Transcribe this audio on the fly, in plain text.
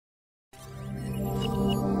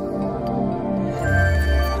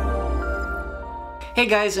Hey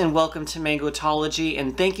guys, and welcome to Mangotology,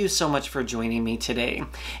 and thank you so much for joining me today.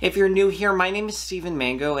 If you're new here, my name is Steven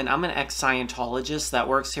Mango, and I'm an ex-Scientologist that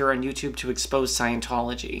works here on YouTube to expose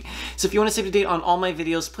Scientology. So if you want to stay up to date on all my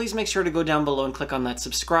videos, please make sure to go down below and click on that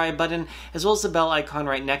subscribe button, as well as the bell icon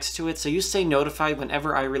right next to it, so you stay notified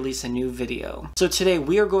whenever I release a new video. So today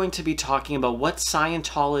we are going to be talking about what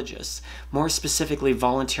Scientologists, more specifically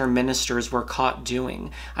volunteer ministers, were caught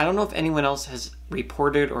doing. I don't know if anyone else has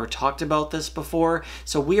reported or talked about this before,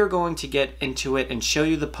 so we are going to get into it and show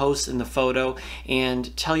you the post and the photo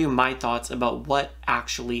and tell you my thoughts about what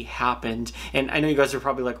actually happened. And I know you guys are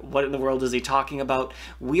probably like, what in the world is he talking about?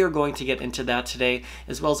 We are going to get into that today,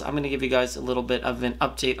 as well as I'm going to give you guys a little bit of an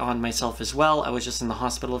update on myself as well. I was just in the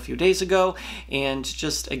hospital a few days ago, and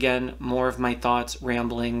just again, more of my thoughts,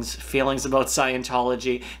 ramblings, feelings about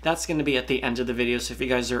Scientology. That's going to be at the end of the video, so if you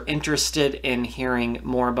guys are interested in hearing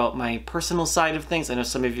more about my personal side of things, I know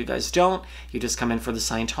some of you guys don't, you just come in for the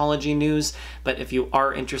Scientology news, but if you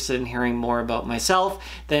are interested in hearing more about myself,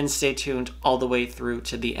 then stay tuned all the way through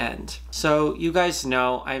to the end. So you guys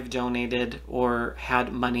know I've donated or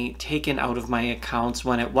had money taken out of my accounts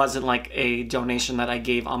when it wasn't like a donation that I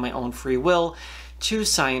gave on my own free will to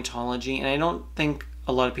Scientology, and I don't think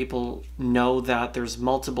a lot of people know that there's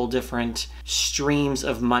multiple different streams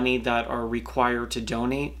of money that are required to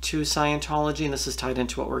donate to Scientology, and this is tied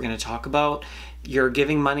into what we're going to talk about. You're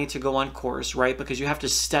giving money to go on course, right? Because you have to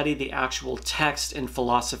study the actual text and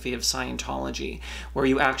philosophy of Scientology, where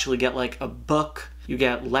you actually get like a book, you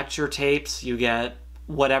get lecture tapes, you get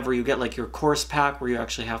whatever, you get like your course pack where you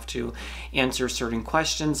actually have to answer certain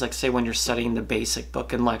questions, like say when you're studying the basic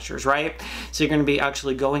book and lectures, right? So you're going to be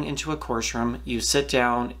actually going into a course room, you sit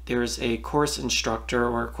down, there's a course instructor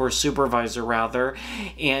or a course supervisor rather,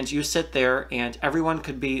 and you sit there, and everyone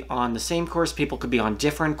could be on the same course, people could be on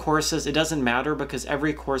different courses, it doesn't matter because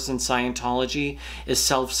every course in Scientology is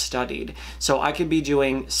self-studied. So I could be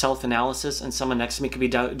doing self-analysis and someone next to me could be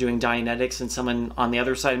doing Dianetics, and someone on the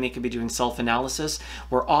other side of me could be doing self-analysis.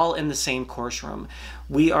 We're all in the same course room.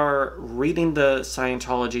 We are reading the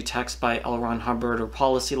Scientology text by L. Ron Hubbard or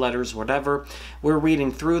policy letters, whatever. We're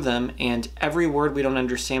reading through them, and every word we don't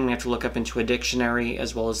understand, we have to look up into a dictionary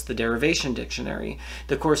as well as the derivation dictionary.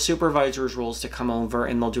 The course supervisor's role is to come over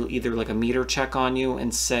and they'll do either like a meter check on you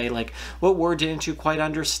and say like, what word didn't you quite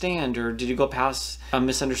understand? Or did you go past a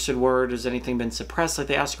misunderstood word? Has anything been suppressed? Like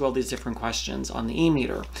they ask you all these different questions on the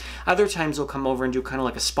e-meter. Other times they'll come over and do kind of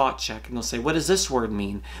like a spot check and they'll say, what does this word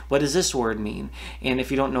mean? What does this word mean? And if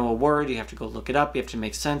you don't know a word, you have to go look it up. You have to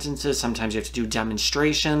make sentences. Sometimes you have to do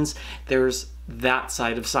demonstrations. There's that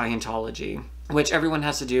side of Scientology, which everyone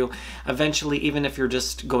has to do. Eventually, even if you're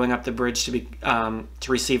just going up the bridge to be to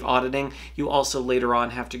receive auditing, you also later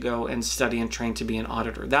on have to go and study and train to be an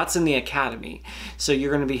auditor. That's in the academy. So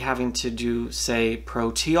you're going to be having to do, say,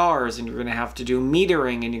 pro TRs, and you're going to have to do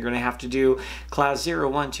metering, and you're going to have to do class 0,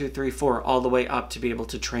 1, 2, 3, 4, all the way up to be able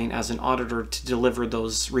to train as an auditor to deliver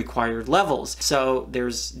those required levels. So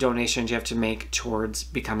there's donations you have to make towards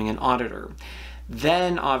becoming an auditor.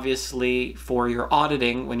 Then obviously for your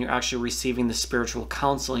auditing, when you're actually receiving the spiritual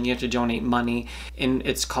counseling, you have to donate money, and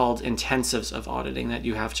it's called intensives of auditing that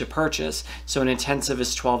you have to purchase. So an intensive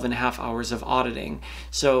is 12.5 hours of auditing.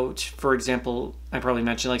 So for example, I probably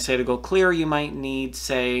mentioned, like say to go clear, you might need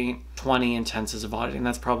say 20 intensives of auditing.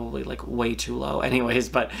 That's probably like way too low anyways,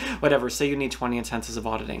 but whatever. Say you need 20 intensives of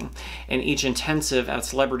auditing, and each intensive at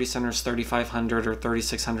Celebrity Center is $3,500 or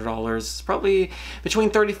 $3,600. It's probably between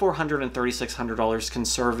 $3,400 and $3,600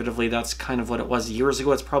 conservatively. That's kind of what it was years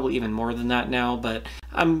ago. It's probably even more than that now, but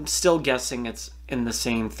I'm still guessing it's in the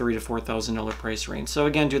same $3,000 to $4,000 price range. So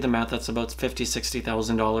again, do the math, that's about $50,000,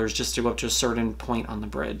 $60,000 just to go up to a certain point on the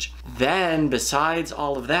bridge. Then besides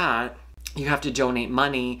all of that, you have to donate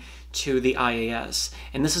money to the IAS.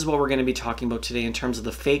 And this is what we're going to be talking about today in terms of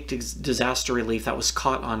the fake disaster relief that was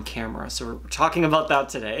caught on camera. So we're talking about that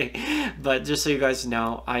today. But just so you guys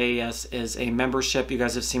know, IAS is a membership. You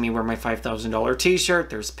guys have seen me wear my $5,000 t-shirt.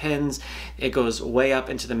 There's pins. It goes way up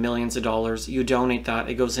into the millions of dollars. You donate that.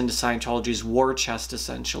 It goes into Scientology's war chest,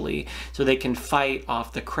 essentially. So they can fight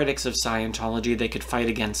off the critics of Scientology. They could fight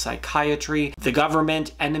against psychiatry, the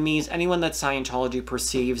government, enemies, anyone that Scientology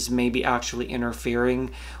perceives may be actually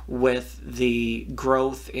interfering with the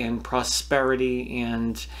growth and prosperity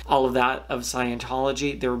and all of that of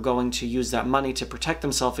Scientology. They're going to use that money to protect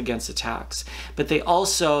themselves against attacks. But they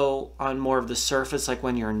also, on more of the surface, like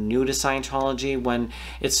when you're new to Scientology, when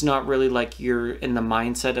it's not really like you're in the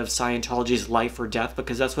mindset of Scientology's life or death,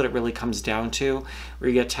 because that's what it really comes down to, where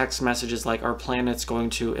you get text messages like, our planet's going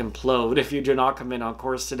to implode if you do not come in on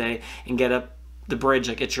course today and get up the bridge,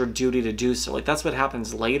 like it's your duty to do so. Like that's what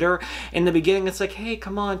happens later. In the beginning, it's like, hey,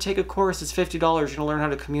 come on, take a course. It's $50. You're gonna learn how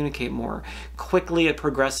to communicate more. Quickly, it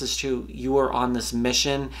progresses to you are on this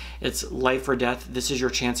mission. It's life or death. This is your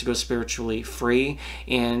chance to go spiritually free.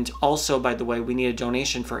 And also, by the way, we need a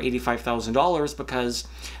donation for $85,000 because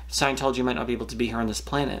Scientology might not be able to be here on this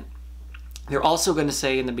planet. They're also going to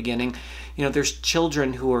say in the beginning, you know, there's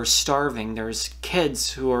children who are starving. There's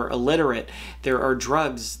kids who are illiterate. There are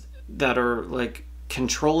drugs that are like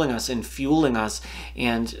controlling us and fueling us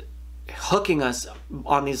and hooking us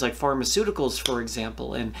on these like pharmaceuticals, for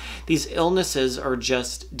example. And these illnesses are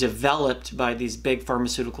just developed by these big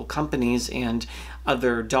pharmaceutical companies and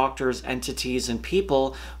other doctors, entities, and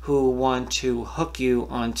people who want to hook you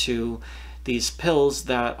onto these pills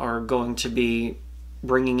that are going to be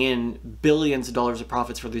bringing in billions of dollars of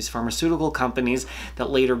profits for these pharmaceutical companies that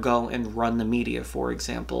later go and run the media, for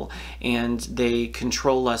example. And they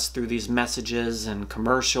control us through these messages and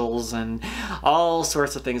commercials and all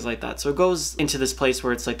sorts of things like that. So it goes into this place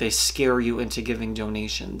where it's like they scare you into giving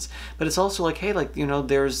donations. But it's also like, hey, like, you know,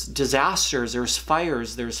 there's disasters, there's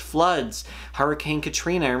fires, there's floods. Hurricane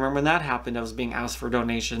Katrina, I remember when that happened, I was being asked for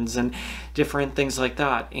donations and different things like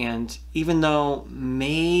that. And even though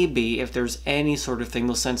maybe if there's any sort of thing,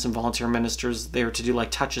 they'll send some volunteer ministers there to do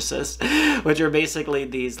like touch assist, which are basically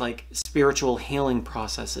these like spiritual healing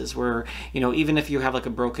processes where, you know, even if you have like a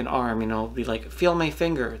broken arm, you know, be like, feel my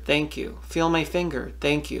finger, thank you. Feel my finger,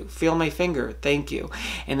 thank you. Feel my finger, thank you.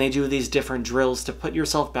 And they do these different drills to put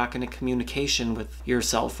yourself back into communication with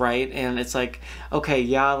yourself, right? And it's like, okay,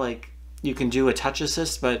 yeah, like you can do a touch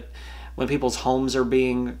assist, but when people's homes are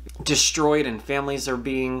being destroyed and families are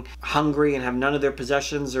being hungry and have none of their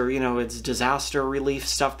possessions, or, you know, it's disaster relief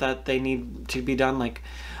stuff that they need to be done, like,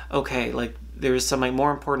 okay, like there's some like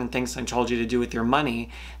more important things Scientology to do with your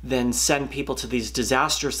money than send people to these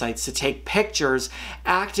disaster sites to take pictures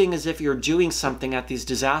acting as if you're doing something at these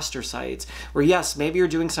disaster sites. Where yes, maybe you're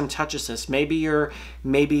doing some touch assist, maybe you're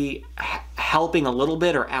helping a little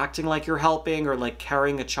bit or acting like you're helping or like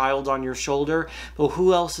carrying a child on your shoulder, but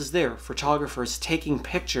who else is there? Photographers taking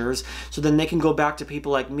pictures so then they can go back to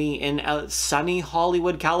people like me in sunny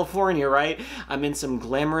Hollywood, California, right? I'm in some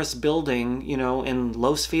glamorous building, you know, in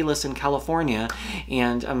Los Feliz in California,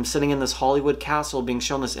 and I'm sitting in this Hollywood castle being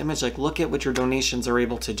shown this image like, look at what your donations are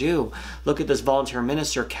able to do. Look at this volunteer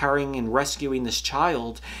minister carrying and rescuing this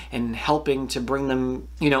child and helping to bring them,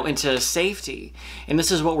 you know, into safety. And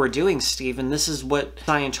this is what we're doing, Steve, and this is what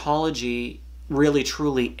Scientology really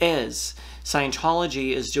truly is.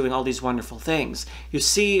 Scientology is doing all these wonderful things. You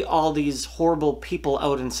see all these horrible people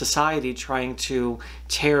out in society trying to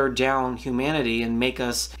tear down humanity and make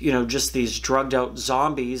us, you know, just these drugged out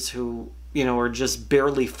zombies who, you know, are just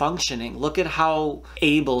barely functioning. Look at how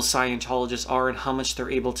able Scientologists are and how much they're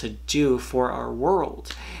able to do for our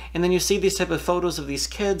world. And then you see these type of photos of these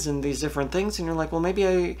kids and these different things, and you're like, well, maybe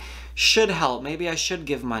I should help. Maybe I should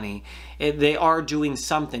give money. They are doing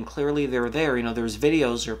something. Clearly they're there. You know, there's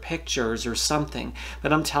videos or pictures or something.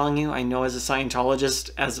 But I'm telling you, I know as a Scientologist,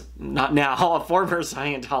 as not now, a former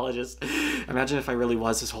Scientologist, imagine if I really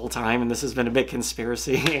was this whole time and this has been a big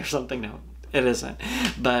conspiracy or something. No, it isn't.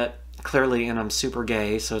 But clearly, and I'm super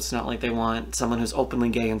gay, so it's not like they want someone who's openly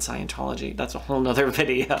gay in Scientology. That's a whole nother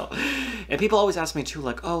video. And people always ask me too,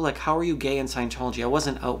 like, oh, like, how are you gay in Scientology? I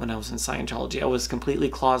wasn't out when I was in Scientology. I was completely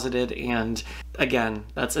closeted, and again,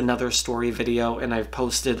 that's another story video, and I've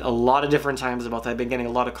posted a lot of different times about that. I've been getting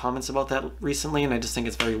a lot of comments about that recently, and I just think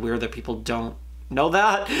it's very weird that people don't know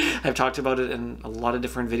that. I've talked about it in a lot of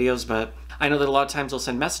different videos, but I know that a lot of times they'll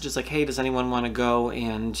send messages like, hey, does anyone want to go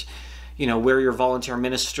and, you know, wear your volunteer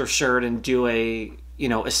minister shirt and do a, you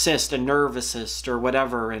know, assist, a nerve assist or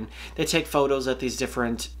whatever. And they take photos at these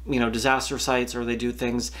different, you know, disaster sites, or they do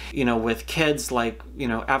things, you know, with kids, like, you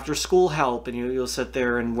know, after school help, and you'll sit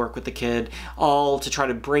there and work with the kid, all to try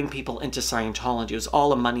to bring people into Scientology. It was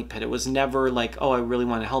all a money pit. It was never like, oh, I really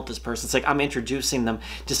want to help this person. It's like, I'm introducing them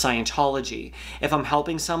to Scientology. If I'm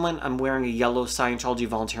helping someone, I'm wearing a yellow Scientology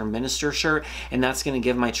volunteer minister shirt, and that's going to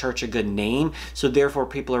give my church a good name. So therefore,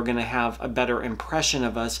 people are going to have a better impression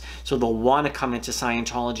of us. So they'll want to come into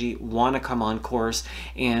Scientology, want to come on course,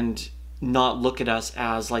 and not look at us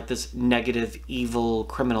as like this negative, evil,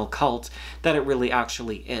 criminal cult that it really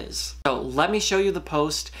actually is. So let me show you the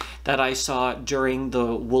post that I saw during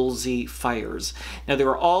the Woolsey Fires. Now, there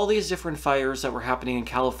were all these different fires that were happening in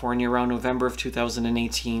California around November of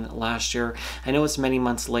 2018 last year. I know it's many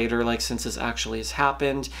months later, like since this actually has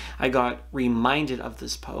happened. I got reminded of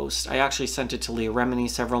this post. I actually sent it to Leah Remini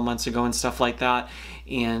several months ago and stuff like that.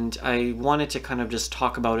 And I wanted to kind of just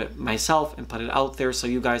talk about it myself and put it out there so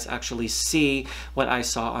you guys actually see what I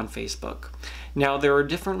saw on Facebook. Now, there are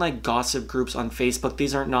different like gossip groups on Facebook.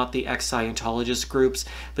 These are not the ex-Scientologist groups,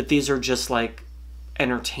 but these are just like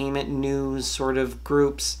entertainment news sort of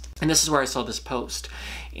groups. And this is where I saw this post.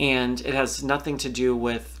 And it has nothing to do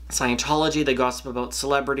with Scientology. They gossip about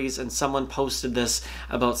celebrities, and someone posted this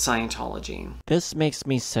about Scientology. This makes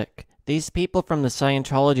me sick. These people from the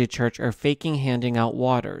Scientology church are faking handing out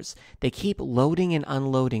waters. They keep loading and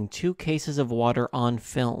unloading 2 cases of water on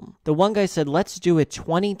film. The one guy said, let's do it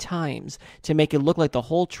 20 times to make it look like the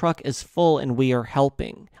whole truck is full and we are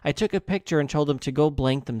helping. I took a picture and told them to go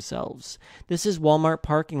blank themselves. This is Walmart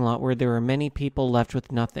parking lot where there are many people left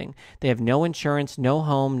with nothing. They have no insurance, no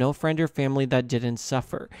home, no friend or family that didn't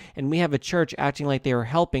suffer. And we have a church acting like they are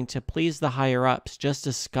helping to please the higher-ups. Just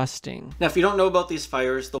disgusting. Now, if you don't know about these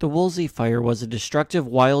fires, the Woolsey Fire was a destructive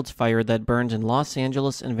wildfire that burned in Los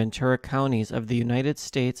Angeles and Ventura counties of the United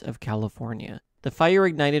States of California. The fire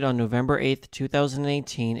ignited on November 8,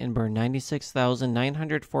 2018 and burned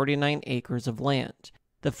 96,949 acres of land.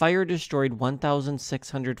 The fire destroyed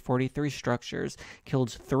 1,643 structures,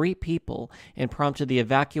 killed 3 people, and prompted the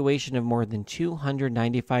evacuation of more than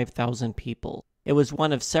 295,000 people. It was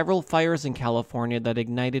one of several fires in California that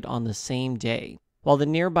ignited on the same day. While the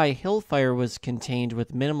nearby Hill Fire was contained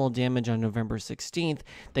with minimal damage on November 16th,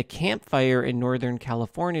 the Camp Fire in Northern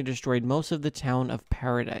California destroyed most of the town of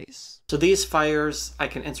Paradise. So these fires, I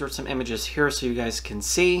can insert some images here so you guys can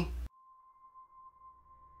see.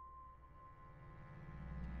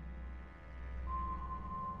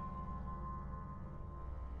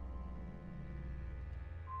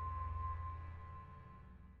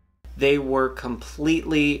 They were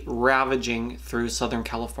completely ravaging through Southern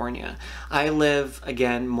California. I live,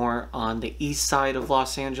 again, more on the east side of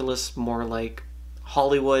Los Angeles, more like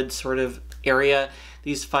Hollywood sort of area.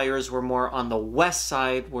 These fires were more on the west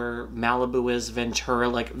side where Malibu is, Ventura,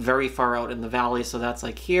 like very far out in the valley. So that's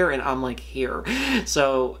like here and I'm like here.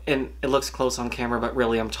 So, and it looks close on camera, but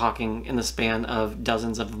really I'm talking in the span of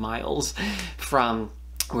dozens of miles from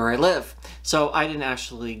where I live. So I didn't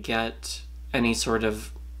actually get any sort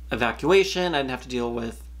of evacuation. I didn't have to deal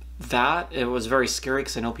with that. It was very scary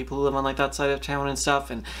because I know people who live on like that side of town and stuff,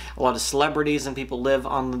 and a lot of celebrities and people live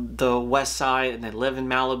on the west side and they live in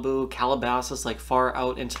Malibu, Calabasas, like far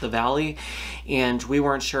out into the valley, and we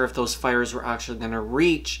weren't sure if those fires were actually going to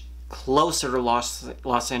reach closer to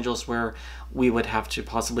Los Angeles where we would have to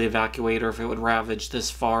possibly evacuate, or if it would ravage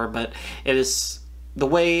this far. But it is the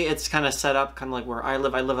way it's kind of set up, kind of like where I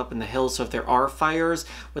live up in the hills, so if there are fires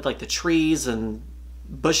with like the trees and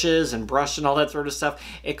bushes and brush and all that sort of stuff,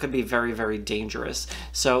 it could be very, very dangerous.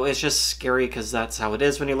 So it's just scary because that's how it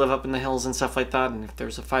is when you live up in the hills and stuff like that. And if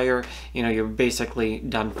there's a fire, you know, you're basically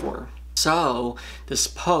done for. So this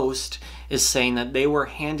post is saying that they were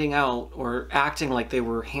handing out, or acting like they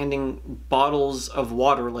were handing bottles of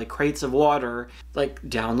water, like crates of water, like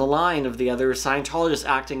down the line of the other Scientologists,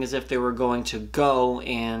 acting as if they were going to go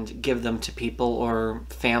and give them to people or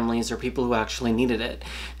families or people who actually needed it.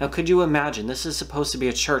 Now, could you imagine? This is supposed to be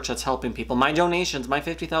a church that's helping people. My donations, my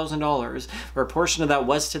 $50,000, or a portion of that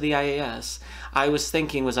was to the IAS, I was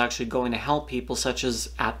thinking was actually going to help people such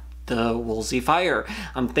as at the Woolsey Fire.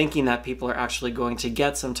 I'm thinking that people are actually going to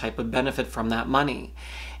get some type of benefit from that money.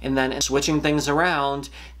 And then switching things around,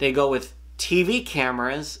 they go with TV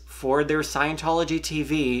cameras for their Scientology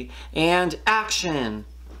TV and action.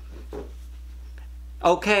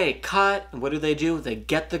 Okay, cut. And what do? They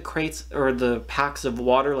get the crates or the packs of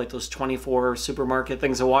water, like those 24 supermarket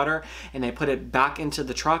things of water, and they put it back into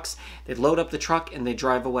the trucks. They load up the truck and they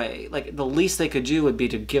drive away. Like, the least they could do would be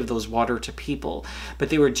to give those water to people. But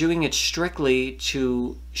they were doing it strictly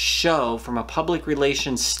to show, from a public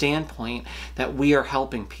relations standpoint, that we are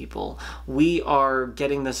helping people. We are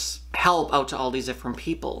getting this help out to all these different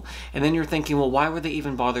people. And then you're thinking, well, why would they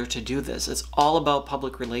even bother to do this? It's all about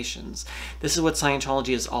public relations. This is what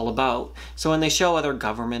Scientology is all about. So when they show other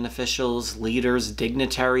government officials, leaders,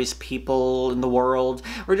 dignitaries, people in the world,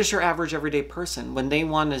 or just your average everyday person, when they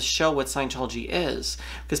want to show what Scientology is,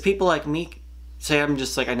 because people like me say, I'm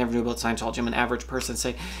just like, I never knew about Scientology, I'm an average person,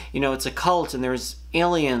 say, you know, it's a cult and there's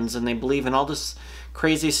aliens and they believe in all this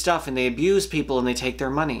crazy stuff and they abuse people and they take their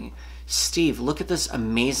money. Steve, look at this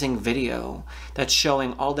amazing video that's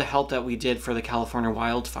showing all the help that we did for the California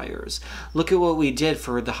wildfires. Look at what we did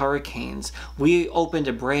for the hurricanes. We opened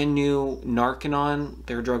a brand new Narcanon,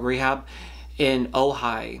 their drug rehab, in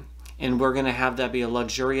Ojai. And we're going to have that be a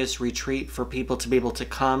luxurious retreat for people to be able to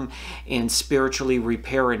come and spiritually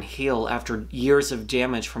repair and heal after years of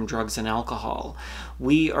damage from drugs and alcohol.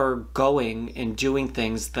 We are going and doing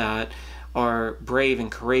things that are brave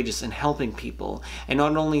and courageous in helping people. And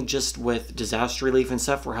not only just with disaster relief and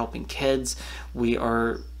stuff, we're helping kids. We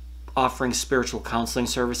are offering spiritual counseling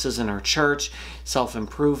services in our church,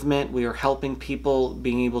 self-improvement. We are helping people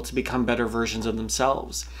being able to become better versions of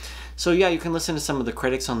themselves. So yeah, you can listen to some of the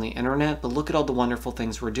critics on the internet, but look at all the wonderful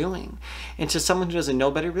things we're doing. And to someone who doesn't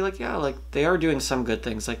know better, be like, yeah, like they are doing some good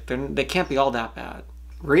things. Like they can't be all that bad.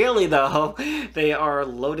 Really though, they are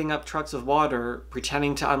loading up trucks of water,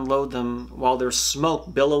 pretending to unload them while there's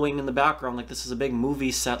smoke billowing in the background like this is a big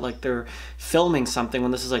movie set, like they're filming something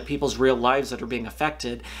when this is like people's real lives that are being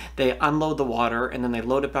affected. They unload the water and then they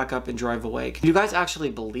load it back up and drive away. Can you guys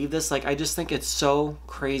actually believe this? Like, I just think it's so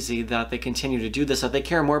crazy that they continue to do this, that they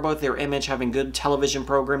care more about their image, having good television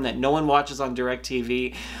program that no one watches on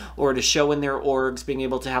DirecTV, or to show in their orgs, being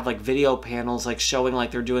able to have like video panels like showing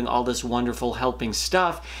like they're doing all this wonderful helping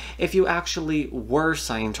stuff. If you actually were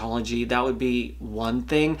Scientology, that would be one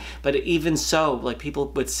thing, but even so, like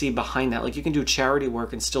people would see behind that. Like you can do charity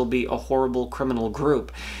work and still be a horrible criminal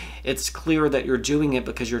group. It's clear that you're doing it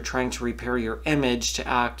because you're trying to repair your image to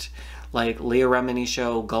act like Leah Remini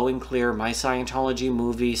Show, Going Clear, My Scientology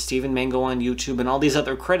Movie, Stephen Mango on YouTube, and all these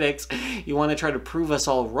other critics. You want to try to prove us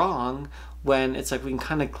all wrong when it's like we can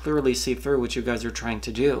kind of clearly see through what you guys are trying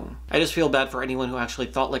to do. I just feel bad for anyone who actually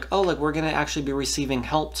thought like, oh, like we're going to actually be receiving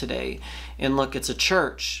help today. And look, it's a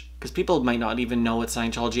church. Because people might not even know what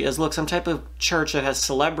Scientology is. Look, some type of church that has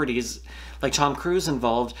celebrities like Tom Cruise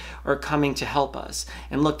involved are coming to help us.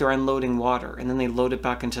 And look, they're unloading water and then they load it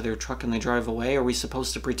back into their truck and they drive away. Are we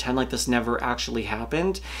supposed to pretend like this never actually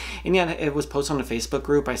happened? And yeah, it was posted on a Facebook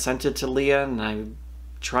group. I sent it to Leah and I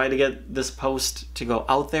try to get this post to go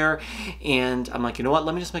out there, and I'm like, you know what,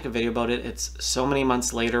 let me just make a video about it. It's so many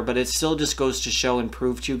months later, but it still just goes to show and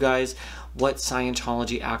prove to you guys what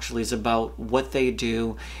Scientology actually is about, what they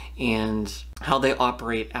do, and how they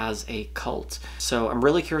operate as a cult. So I'm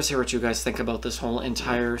really curious to hear what you guys think about this whole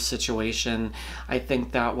entire situation. I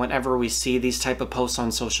think that whenever we see these type of posts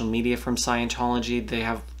on social media from Scientology, they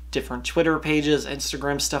have different Twitter pages,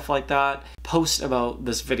 Instagram, stuff like that. Post about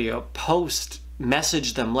this video,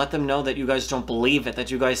 message them, let them know that you guys don't believe it, that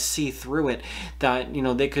you guys see through it, that, you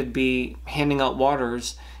know, they could be handing out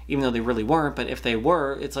waters even though they really weren't, but if they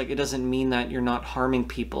were, it's like, it doesn't mean that you're not harming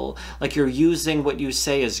people. Like, you're using what you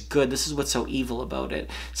say as good. This is what's so evil about it.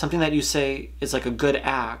 Something that you say is like a good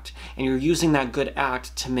act, and you're using that good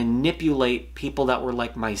act to manipulate people that were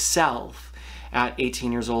like myself at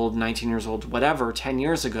 18 years old, 19 years old, whatever, 10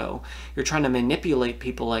 years ago. You're trying to manipulate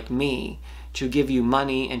people like me to give you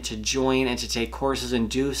money and to join and to take courses and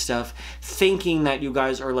do stuff, thinking that you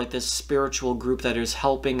guys are like this spiritual group that is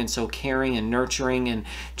helping and so caring and nurturing and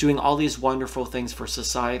doing all these wonderful things for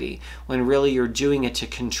society, when really you're doing it to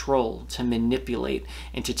control, to manipulate,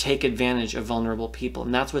 and to take advantage of vulnerable people.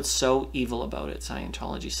 And that's what's so evil about it,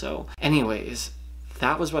 Scientology. So anyways,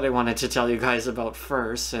 that was what I wanted to tell you guys about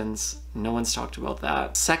first, since no one's talked about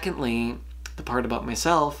that. Secondly, the part about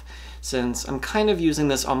myself, since I'm kind of using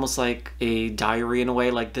this almost like a diary in a way,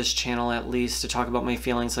 like this channel at least, to talk about my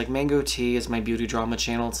feelings. Like Mango T is my beauty drama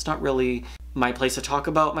channel. It's not really my place to talk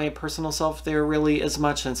about my personal self there really as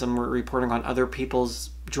much, since I'm reporting on other people's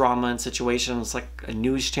drama and situations, like a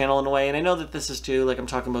news channel in a way. And I know that this is too, like I'm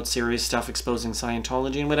talking about serious stuff, exposing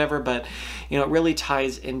Scientology and whatever, but you know, it really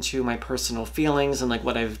ties into my personal feelings and like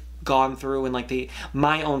what I've gone through and like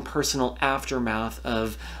my own personal aftermath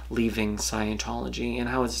of leaving Scientology and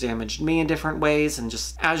how it's damaged me in different ways. And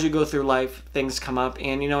just as you go through life, things come up,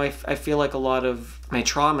 and you know, I feel like a lot of my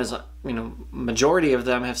traumas, you know, majority of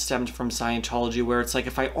them have stemmed from Scientology, where it's like,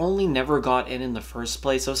 if I only never got in the first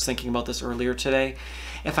place, I was thinking about this earlier today,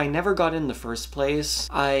 if I never got in the first place,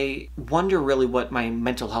 I wonder really what my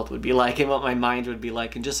mental health would be like and what my mind would be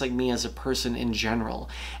like, and just like me as a person in general,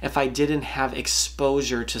 if I didn't have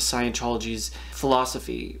exposure to Scientology's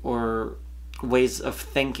philosophy or ways of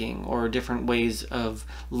thinking or different ways of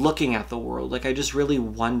looking at the world. Like, I just really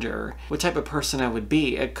wonder what type of person I would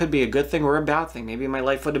be. It could be a good thing or a bad thing. Maybe my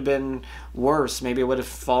life would have been worse. Maybe I would have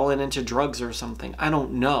fallen into drugs or something. I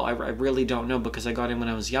don't know. I really don't know, because I got in when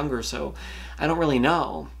I was younger, so I don't really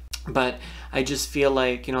know. But I just feel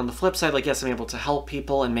like, you know, on the flip side, like, yes, I'm able to help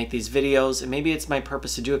people and make these videos, and maybe it's my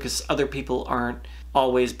purpose to do it because other people aren't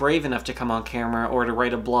always brave enough to come on camera or to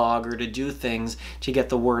write a blog or to do things to get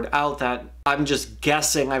the word out that I'm just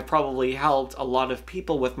guessing I've probably helped a lot of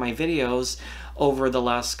people with my videos over the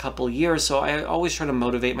last couple years, so I always try to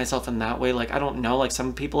motivate myself in that way. Like, I don't know, like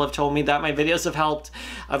some people have told me that my videos have helped.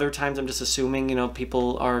 Other times I'm just assuming, you know,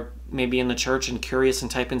 people are maybe in the church and curious and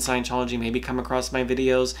type in Scientology, maybe come across my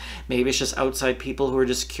videos. Maybe it's just outside people who are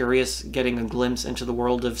just curious, getting a glimpse into the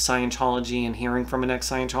world of Scientology and hearing from an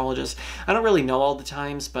ex-Scientologist. I don't really know all the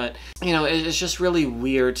times, but, you know, it's just really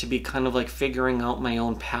weird to be kind of like figuring out my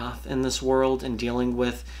own path in this world and dealing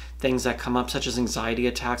with things that come up, such as anxiety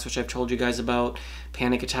attacks, which I've told you guys about,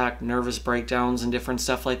 panic attack, nervous breakdowns, and different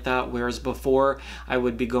stuff like that. Whereas before, I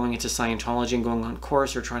would be going into Scientology and going on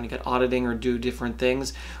course or trying to get auditing or do different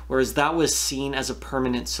things. Whereas that was seen as a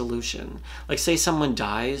permanent solution. Like, say someone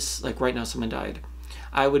dies, like right now someone died.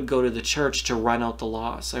 I would go to the church to run out the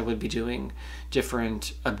loss. I would be doing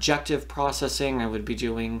different objective processing. I would be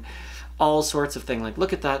doing all sorts of things, like,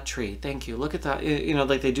 look at that tree, thank you, look at that, you know,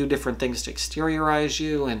 like they do different things to exteriorize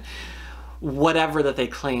you and whatever that they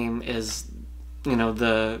claim is, you know,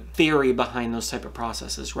 the theory behind those type of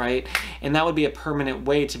processes, right? And that would be a permanent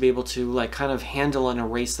way to be able to like kind of handle and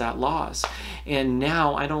erase that loss. And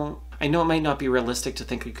now I know it might not be realistic to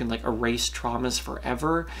think you can like erase traumas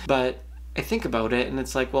forever, but I think about it and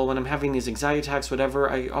it's like, well, when I'm having these anxiety attacks,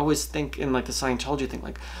 whatever, I always think in like the Scientology thing,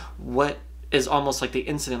 like, what is almost like the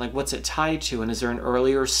incident, like what's it tied to, and is there an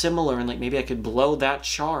earlier similar, and like maybe I could blow that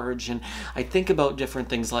charge. And I think about different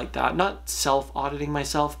things like that, not self-auditing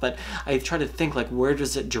myself, but I try to think like, where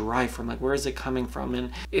does it derive from, like where is it coming from,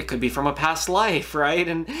 and it could be from a past life, right?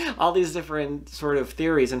 And all these different sort of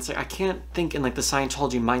theories. And so I can't think in like the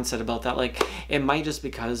Scientology mindset about that. Like, it might just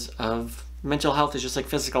because of mental health is just like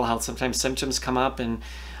physical health. Sometimes symptoms come up, and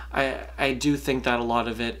I do think that a lot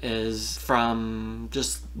of it is from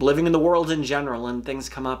just living in the world in general, and things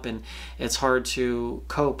come up and it's hard to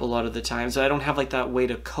cope a lot of the time. So I don't have like that way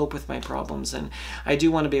to cope with my problems, and I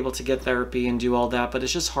do want to be able to get therapy and do all that, but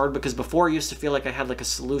it's just hard because before I used to feel like I had like a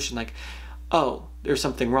solution, like, oh, there's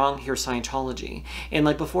something wrong, here's Scientology. And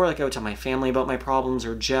like before, like I would tell my family about my problems,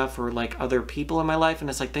 or Jeff, or like other people in my life, and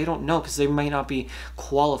it's like they don't know because they might not be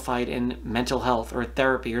qualified in mental health or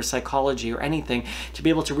therapy or psychology or anything to be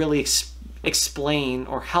able to really explain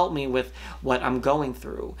or help me with what I'm going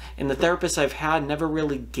through. And the therapists I've had never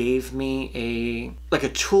really gave me a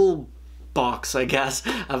toolbox, I guess,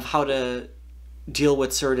 of how to deal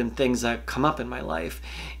with certain things that come up in my life.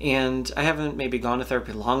 And I haven't maybe gone to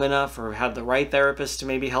therapy long enough or had the right therapist to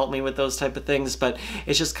maybe help me with those type of things, but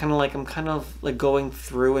it's just kind of like I'm kind of like going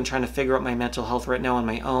through and trying to figure out my mental health right now on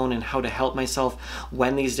my own and how to help myself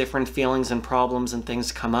when these different feelings and problems and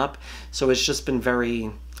things come up. So it's just been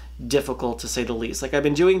very difficult, to say the least. Like, I've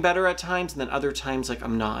been doing better at times, and then other times like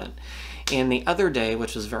I'm not. And the other day,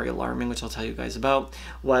 which was very alarming, which I'll tell you guys about,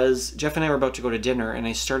 was Jeff and I were about to go to dinner, and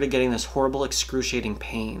I started getting this horrible excruciating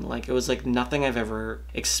pain. Like, it was like nothing I've ever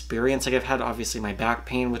experienced. Like, I've had obviously my back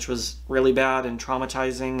pain, which was really bad and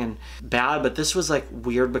traumatizing and bad, but this was like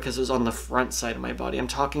weird because it was on the front side of my body. I'm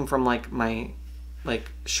talking from like my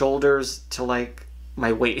shoulders to like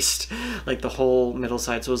my waist, like the whole middle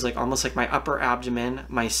side. So it was like almost like my upper abdomen,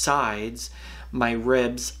 my sides, my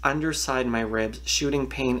ribs, underside my ribs, shooting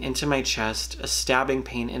pain into my chest, a stabbing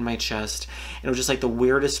pain in my chest. And it was just like the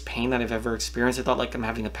weirdest pain that I've ever experienced. I thought like I'm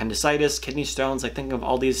having appendicitis, kidney stones, like thinking of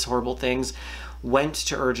all these horrible things. Went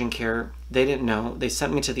to urgent care. They didn't know. They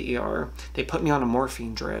sent me to the ER. They put me on a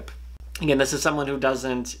morphine drip. Again, this is someone who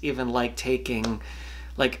doesn't even like taking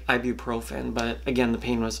like ibuprofen, but again, the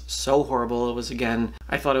pain was so horrible. It was, again,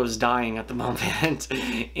 I thought I was dying at the moment.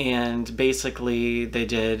 And basically they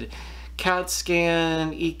did CAT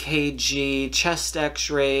scan, EKG, chest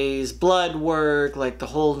x-rays, blood work, like the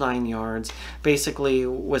whole 9 yards. Basically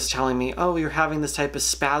was telling me, oh, you're having this type of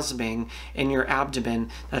spasming in your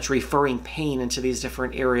abdomen that's referring pain into these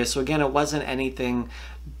different areas. So again, it wasn't anything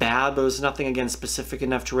bad, but it was nothing, again, specific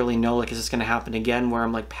enough to really know, like, is this going to happen again where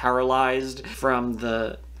I'm like paralyzed from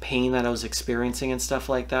the pain that I was experiencing and stuff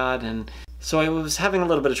like that. And so I was having a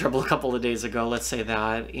little bit of trouble a couple of days ago, let's say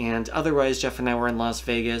that. And otherwise, Jeff and I were in Las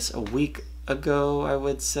Vegas a week ago, I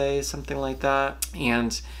would say, something like that.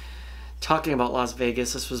 And talking about Las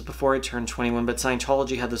Vegas, this was before I turned 21, but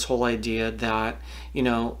Scientology had this whole idea that, you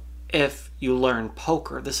know, if you learn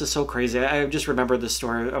poker, this is so crazy. I just remembered this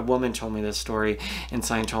story. A woman told me this story in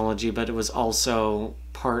Scientology, but it was also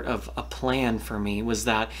part of a plan for me, was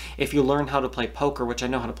that if you learn how to play poker, which I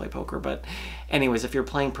know how to play poker, but anyways, if you're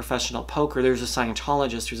playing professional poker, there's a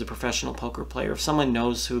Scientologist who's a professional poker player. If someone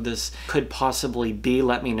knows who this could possibly be,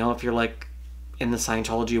 let me know. If you're like in the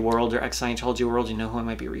Scientology world or ex-Scientology world, you know who I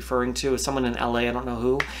might be referring to. Someone in LA, I don't know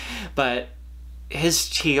who, but his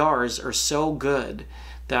TRs are so good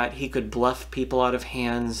that he could bluff people out of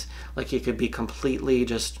hands, like he could be completely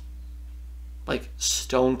just like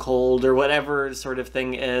stone cold or whatever sort of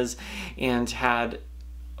thing is, and had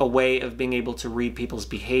a way of being able to read people's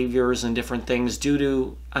behaviors and different things due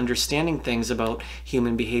to understanding things about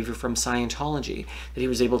human behavior from Scientology, that he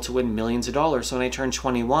was able to win millions of dollars. So when I turned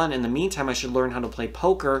 21, in the meantime, I should learn how to play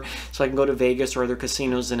poker so I can go to Vegas or other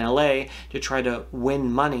casinos in LA to try to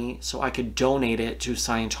win money so I could donate it to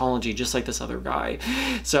Scientology, just like this other guy.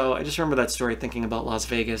 So I just remember that story thinking about Las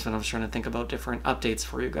Vegas when I was trying to think about different updates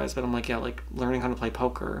for you guys. But I'm like, yeah, like learning how to play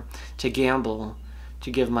poker, to gamble, to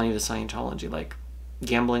give money to Scientology, like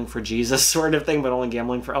gambling for Jesus sort of thing, but only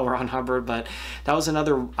gambling for L. Ron Hubbard. But that was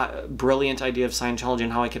another brilliant idea of Scientology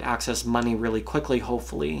and how I could access money really quickly,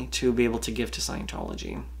 hopefully, to be able to give to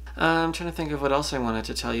Scientology. I'm trying to think of what else I wanted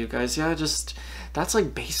to tell you guys. Yeah, just that's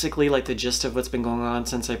like basically like the gist of what's been going on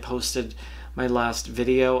since I posted my last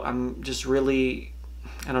video. I'm just really,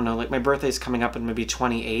 I don't know, like my birthday's coming up and I'm gonna be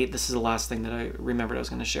 28. This is the last thing that I remembered I was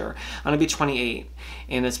gonna share. I'm gonna be 28,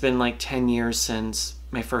 and it's been like 10 years since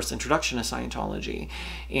my first introduction to Scientology.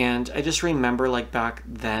 And I just remember like back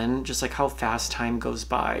then, just like how fast time goes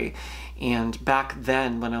by. And back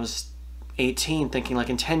then when I was 18, thinking like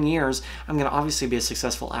in 10 years, I'm going to obviously be a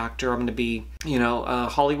successful actor. I'm going to be, you know, a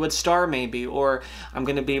Hollywood star maybe, or I'm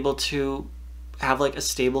going to be able to have like a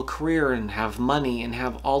stable career and have money and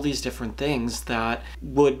have all these different things that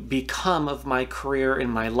would become of my career in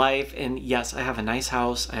my life. And yes, I have a nice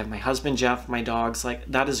house. I have my husband, Jeff, my dogs, like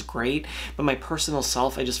that is great. But my personal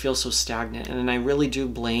self, I just feel so stagnant. And I really do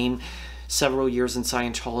blame several years in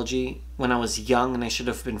Scientology when I was young, and I should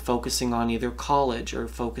have been focusing on either college or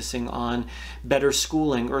focusing on better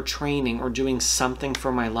schooling or training or doing something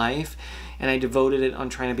for my life. And I devoted it on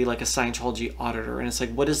trying to be like a Scientology auditor. And it's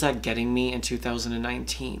like, what is that getting me in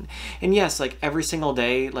 2019? And yes, like every single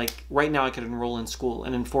day, like right now I could enroll in school,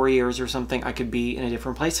 and in 4 years or something, I could be in a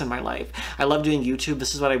different place in my life. I love doing YouTube.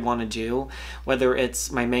 This is what I want to do, whether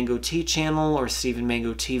it's my Mango Tea channel or Steven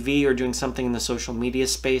Mango TV or doing something in the social media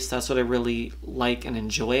space. That's what I really like and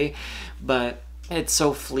enjoy. But it's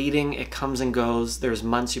so fleeting. It comes and goes. There's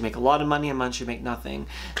months you make a lot of money and months you make nothing.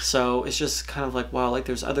 So it's just kind of like, wow, like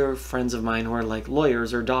there's other friends of mine who are like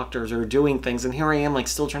lawyers or doctors or doing things, and here I am like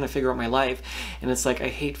still trying to figure out my life. And it's like I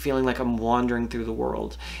hate feeling like I'm wandering through the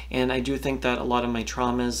world. And I do think that a lot of my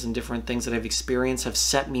traumas and different things that I've experienced have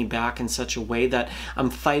set me back in such a way that I'm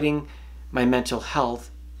fighting my mental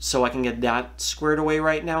health so I can get that squared away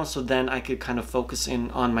right now, so then I could kind of focus in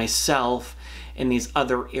on myself in these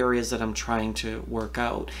other areas that I'm trying to work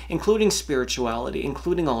out, including spirituality,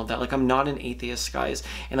 including all of that. Like, I'm not an atheist, guys,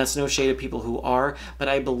 and that's no shade of people who are, but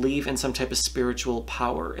I believe in some type of spiritual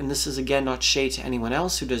power. And this is, again, not shade to anyone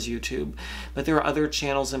else who does YouTube, but there are other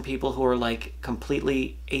channels and people who are like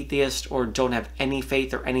completely atheist or don't have any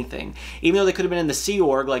faith or anything, even though they could have been in the Sea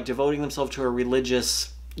Org, like devoting themselves to a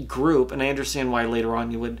religious group. And I understand why later on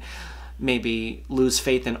you would maybe lose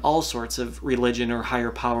faith in all sorts of religion or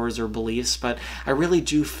higher powers or beliefs, but I really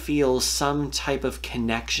do feel some type of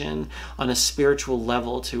connection on a spiritual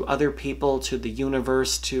level to other people, to the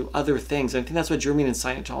universe, to other things. And I think that's what drew me in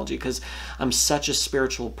Scientology, because I'm such a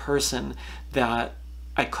spiritual person that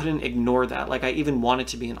I couldn't ignore that. Like, I even wanted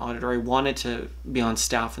to be an auditor. I wanted to be on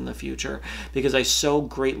staff in the future because I so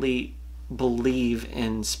greatly believe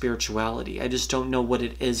in spirituality. I just don't know what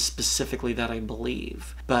it is specifically that I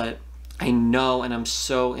believe, but I know, and I'm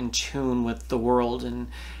so in tune with the world and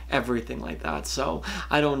everything like that. So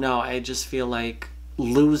I don't know. I just feel like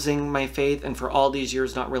losing my faith, and for all these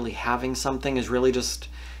years not really having something, has really just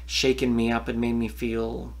shaken me up and made me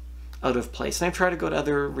feel out of place. And I've tried to go to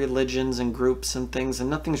other religions and groups and things, and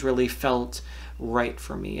nothing's really felt right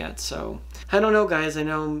for me yet. So I don't know, guys. I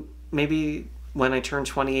know maybe when I turn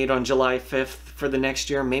 28 on July 5th for the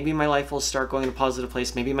next year, maybe my life will start going in a positive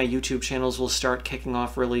place. Maybe my YouTube channels will start kicking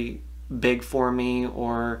off really big for me,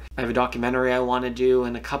 or I have a documentary I want to do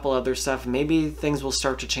and a couple other stuff. Maybe things will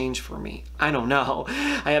start to change for me. I don't know.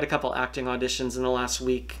 I had a couple acting auditions in the last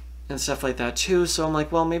week and stuff like that too, so I'm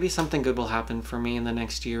like, well, maybe something good will happen for me in the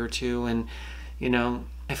next year or two. And you know,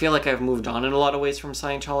 I feel like I've moved on in a lot of ways from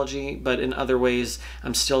Scientology, but in other ways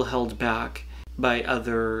I'm still held back by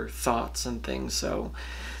other thoughts and things. So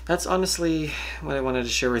that's honestly what I wanted to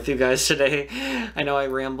share with you guys today. I know I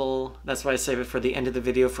ramble. That's why I save it for the end of the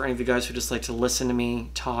video for any of you guys who just like to listen to me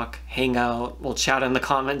talk, hang out. We'll chat in the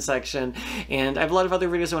comment section. And I have a lot of other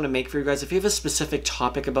videos I want to make for you guys. If you have a specific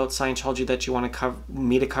topic about Scientology that you want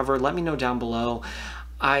me to cover, let me know down below.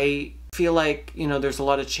 I feel like, you know, there's a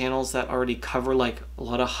lot of channels that already cover like a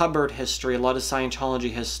lot of Hubbard history, a lot of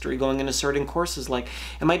Scientology history, going into certain courses. Like,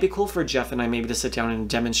 it might be cool for Jeff and I maybe to sit down and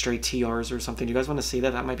demonstrate TRs or something. Do you guys want to see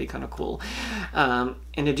that? That might be kind of cool.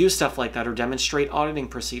 And to do stuff like that, or demonstrate auditing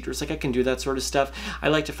procedures. Like, I can do that sort of stuff. I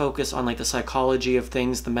like to focus on like the psychology of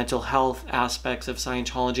things, the mental health aspects of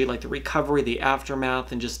Scientology, like the recovery, the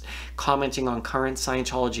aftermath, and just commenting on current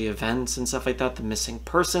Scientology events and stuff like that. The missing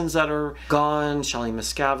persons that are gone, Shelley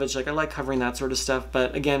Miscavige. Like, I like covering that sort of stuff.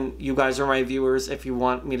 But again, you guys are my viewers. If you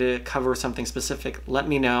want me to cover something specific, let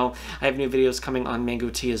me know. I have new videos coming on Mango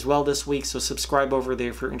Tea as well this week, so subscribe over there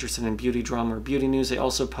if you're interested in beauty drama or beauty news. I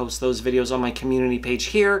also post those videos on my community page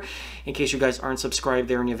here. In case you guys aren't subscribed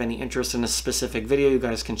there and you have any interest in a specific video, you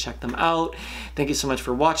guys can check them out. Thank you so much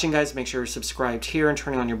for watching, guys. Make sure you're subscribed here and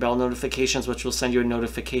turning on your bell notifications, which will send you a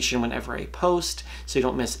notification whenever I post, so you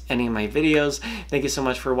don't miss any of my videos. Thank you so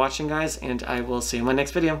much for watching, guys, and I will see you in my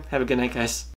next video. Have a good night, guys.